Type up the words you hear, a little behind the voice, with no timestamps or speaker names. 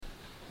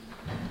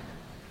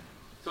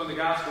So in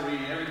the gospel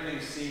reading, everything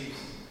seems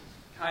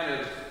kind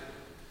of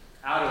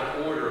out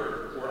of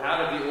order or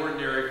out of the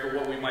ordinary for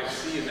what we might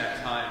see in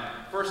that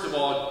time. First of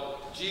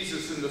all,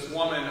 Jesus and this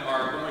woman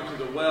are going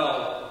to the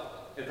well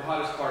at the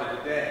hottest part of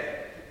the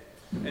day.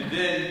 And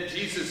then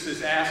Jesus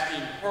is asking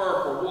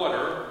her for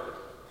water,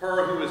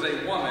 her who is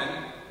a woman,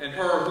 and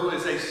her who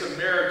is a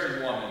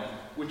Samaritan woman,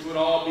 which would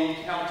all be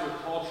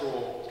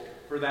countercultural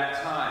for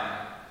that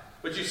time.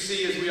 But you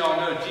see, as we all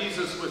know,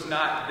 Jesus was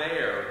not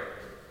there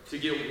to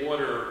get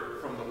water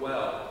from the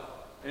well.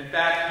 In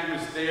fact, he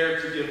was there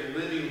to give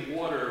living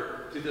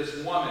water to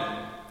this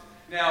woman.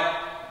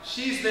 Now,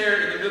 she's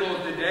there in the middle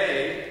of the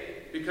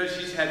day because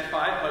she's had 5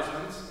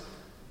 husbands.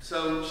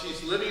 So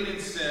she's living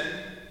in sin.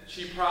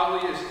 She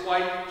probably is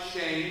quite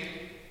shamed,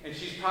 and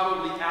she's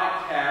probably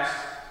outcast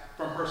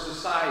from her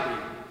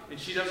society. And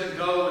she doesn't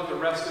go with the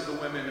rest of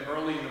the women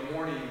early in the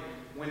morning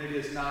when it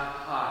is not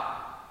hot.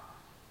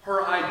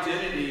 Her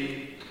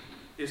identity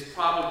is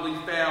probably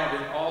found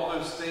in all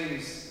those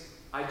things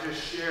I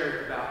just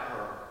shared about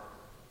her.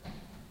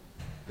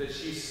 That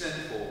she's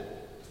sinful,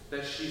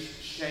 that she's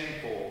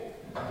shameful,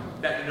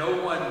 that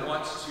no one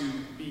wants to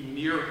be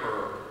near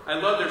her. I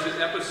love there's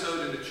an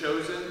episode in The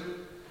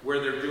Chosen where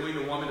they're doing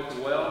the woman at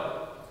the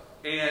well,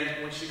 and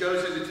when she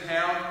goes into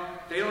town,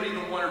 they don't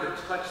even want her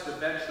to touch the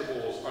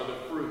vegetables or the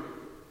fruit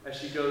as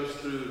she goes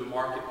through the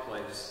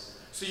marketplace.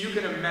 So you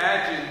can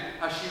imagine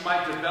how she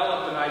might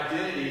develop an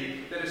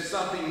identity that is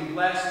something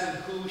less than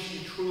who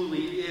she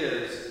truly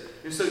is.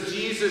 And so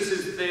Jesus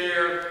is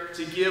there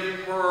to give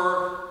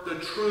her the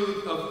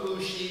truth of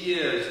who she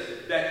is.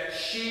 That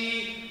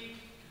she,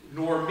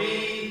 nor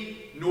me,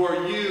 nor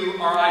you,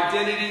 our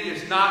identity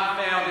is not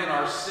found in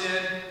our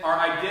sin. Our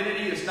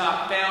identity is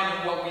not found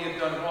in what we have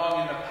done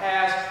wrong in the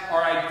past.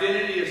 Our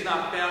identity is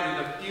not found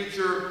in the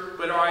future.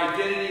 But our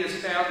identity is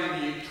found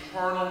in the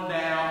eternal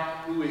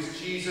now, who is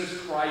Jesus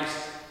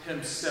Christ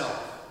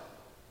himself.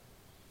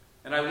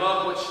 And I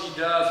love what she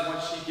does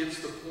once she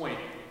gets the point.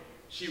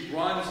 She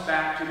runs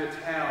back to the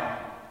town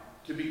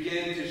to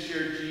begin to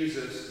share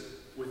Jesus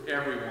with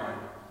everyone.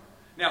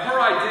 Now, her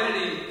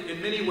identity in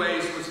many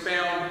ways was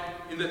found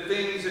in the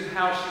things and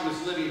how she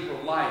was living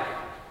her life.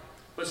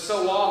 But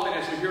so often,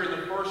 as we hear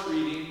in the first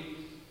reading,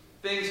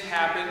 things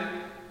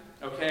happen,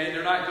 okay?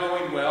 They're not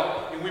going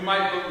well. And we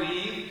might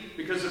believe,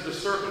 because of the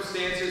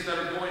circumstances that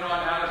are going on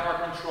out of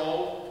our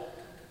control,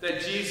 that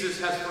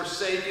Jesus has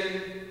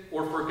forsaken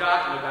or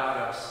forgotten about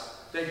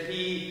us, that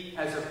he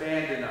has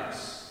abandoned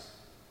us.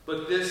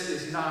 But this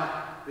is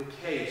not the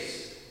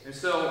case. And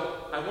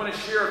so I want to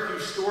share a few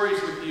stories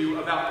with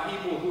you about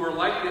people who are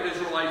like the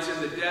Israelites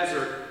in the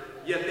desert,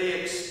 yet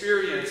they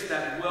experience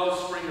that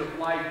wellspring of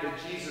life that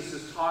Jesus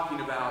is talking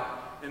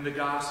about in the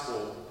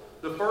gospel.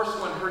 The first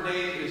one, her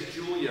name is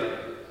Julia.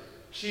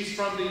 She's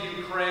from the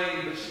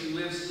Ukraine, but she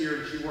lives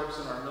here and she works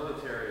in our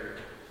military.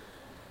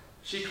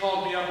 She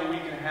called me up a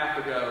week and a half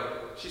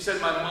ago. She said,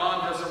 my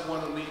mom doesn't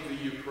want to leave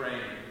the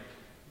Ukraine.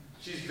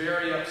 She's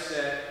very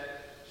upset.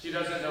 She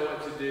doesn't know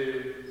what to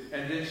do.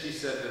 And then she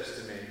said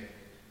this to me.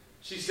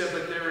 She said,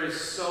 but there is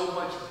so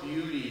much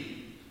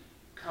beauty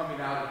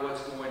coming out of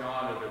what's going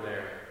on over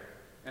there.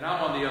 And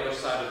I'm on the other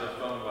side of the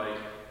phone like,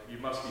 you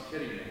must be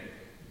kidding me.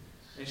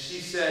 And she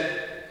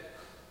said,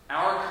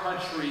 our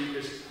country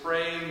is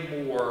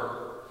praying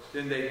more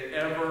than they've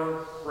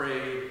ever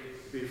prayed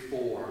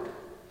before.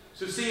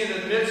 So see, in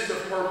the midst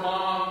of her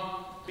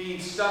mom being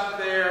stuck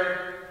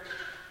there,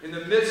 in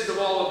the midst of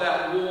all of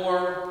that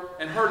war,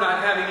 and her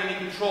not having any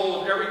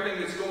control of everything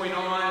that's going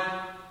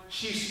on,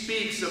 she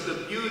speaks of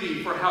the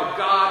beauty for how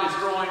God is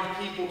drawing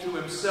people to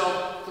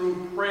himself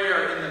through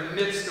prayer in the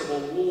midst of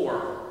a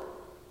war.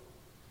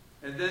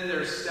 And then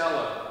there's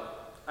Stella.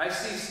 I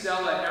see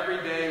Stella every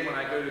day when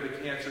I go to the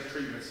Cancer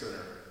Treatment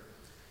Center.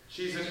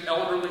 She's an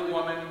elderly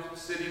woman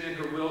sitting in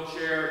her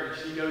wheelchair,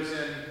 and she goes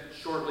in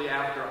shortly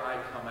after I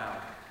come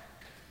out.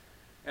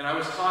 And I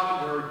was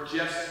talking to her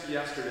just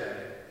yesterday.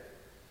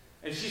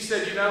 And she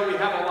said, you know, we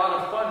have a lot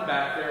of fun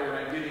back there when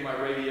I'm getting my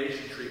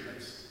radiation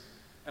treatments.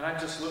 And I'm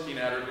just looking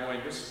at her going,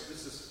 this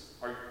is,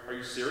 are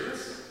you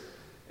serious?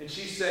 And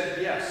she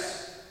said,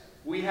 yes,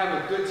 we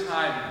have a good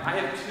time. I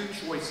have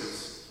 2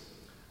 choices.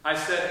 I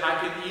said, I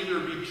can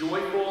either be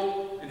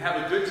joyful and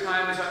have a good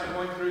time as I'm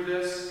going through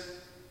this,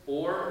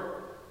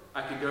 or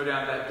I can go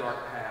down that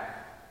dark path.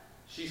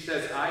 She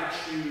says, I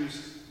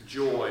choose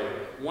joy.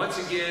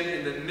 Once again,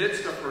 in the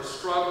midst of her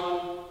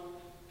struggle,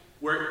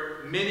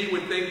 where many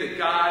would think that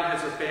God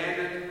has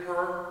abandoned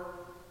her,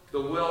 the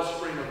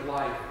wellspring of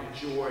life and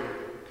joy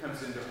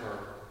comes into her.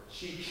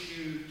 She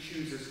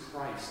chooses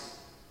Christ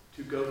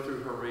to go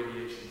through her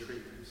radiation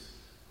treatments.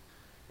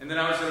 And then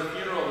I was at a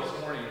funeral this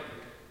morning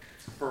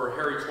for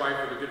Harry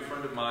Twyford, a good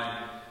friend of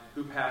mine,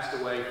 who passed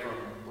away from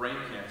brain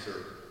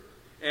cancer.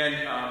 And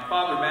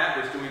Father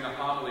Matt was doing the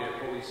homily at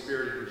Holy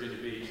Spirit in Virginia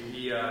Beach. And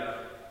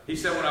he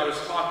said when I was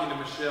talking to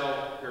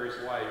Michelle, Harry's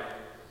wife,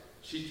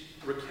 she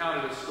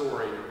recounted a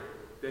story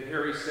that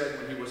Harry said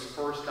when he was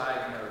first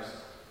diagnosed.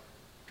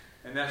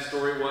 And that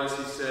story was,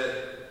 he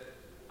said,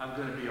 I'm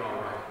going to be all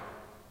right.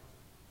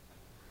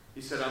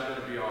 He said, I'm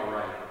going to be all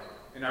right.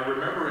 And I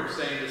remember him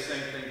saying the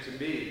same thing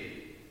to me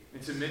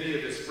and to many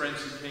of his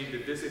friends who came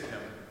to visit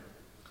him.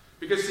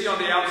 Because, see, on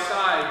the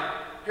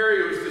outside,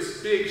 Harry was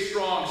this big,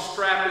 strong,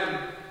 strapping,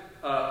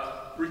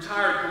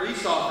 retired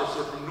police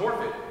officer from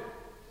Norfolk.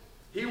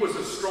 He was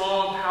a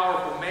strong,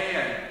 powerful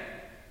man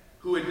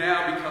who had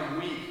now become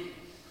weak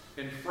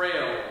and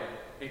frail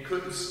and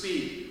couldn't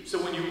speak.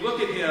 So when you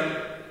look at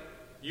him,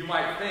 you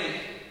might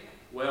think,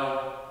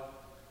 well,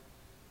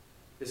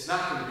 it's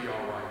not going to be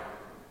all right.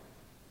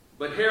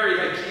 But Harry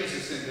had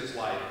Jesus in his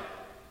life.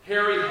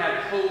 Harry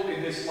had hope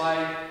in his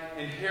life,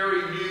 and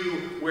Harry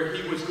knew where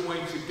he was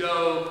going to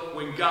go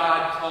when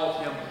God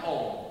called him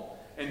home.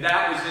 And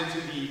that was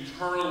into the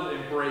eternal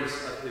embrace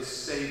of his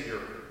Savior,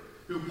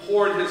 who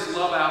poured his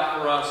love out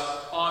for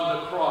us on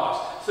the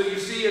cross. So you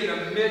see, in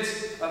the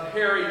midst of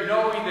Harry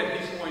knowing that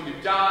he's going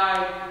to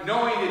die,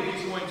 knowing that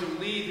he's going to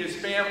leave his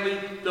family,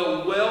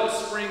 the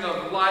wellspring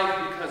of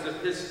life because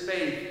of his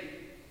faith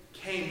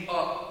came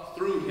up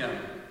through him.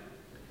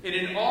 And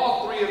in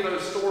all three of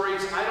those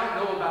stories, I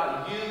don't know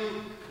about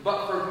you,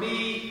 but for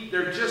me,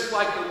 they're just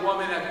like the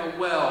woman at the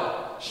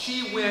well.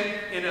 She went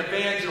and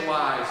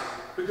evangelized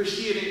because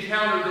she had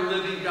encountered the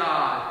living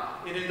God.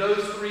 And in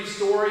those three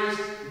stories,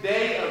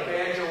 they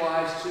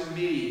evangelized to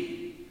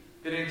me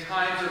that in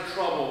times of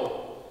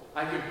trouble,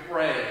 I can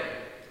pray.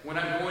 When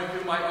I'm going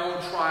through my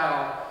own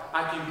trial,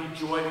 I can be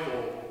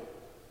joyful.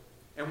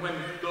 And when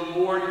the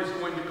Lord is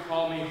going to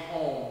call me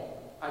home,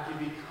 I can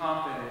be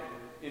confident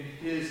in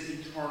his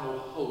eternal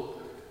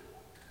hope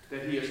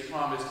that he has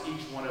promised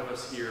each one of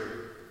us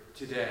here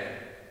today.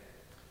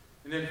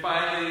 And then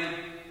finally,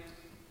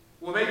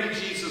 well, maybe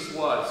Jesus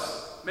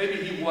was.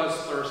 Maybe he was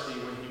thirsty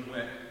when he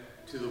went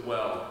to the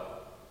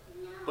well.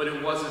 But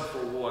it wasn't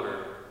for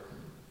water.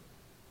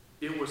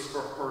 It was for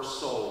her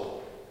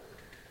soul.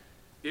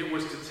 It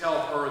was to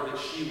tell her that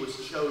she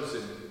was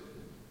chosen,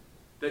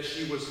 that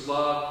she was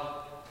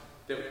loved,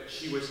 that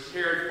she was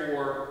cared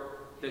for,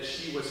 that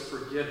she was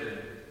forgiven.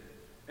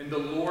 And the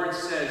Lord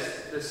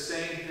says the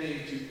same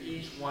thing to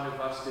each one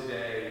of us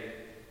today.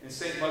 And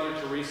St. Mother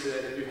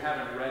Teresa, if you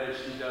haven't read it,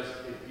 she does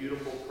a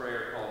beautiful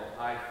prayer called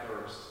I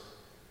Thirst.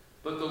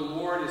 But the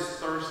Lord is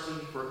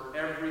thirsting for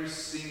every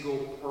single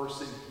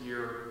person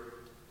here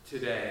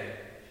today.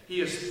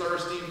 He is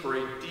thirsting for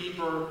a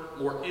deeper,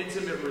 more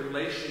intimate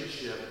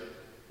relationship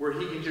where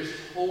he can just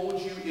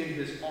hold you in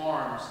his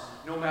arms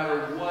no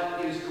matter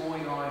what is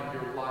going on in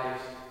your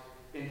life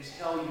and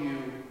tell you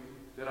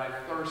that I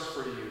thirst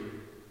for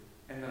you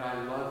and that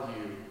I love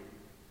you.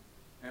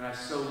 And I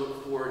so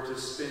look forward to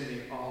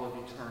spending all of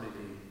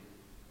eternity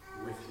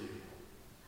with you.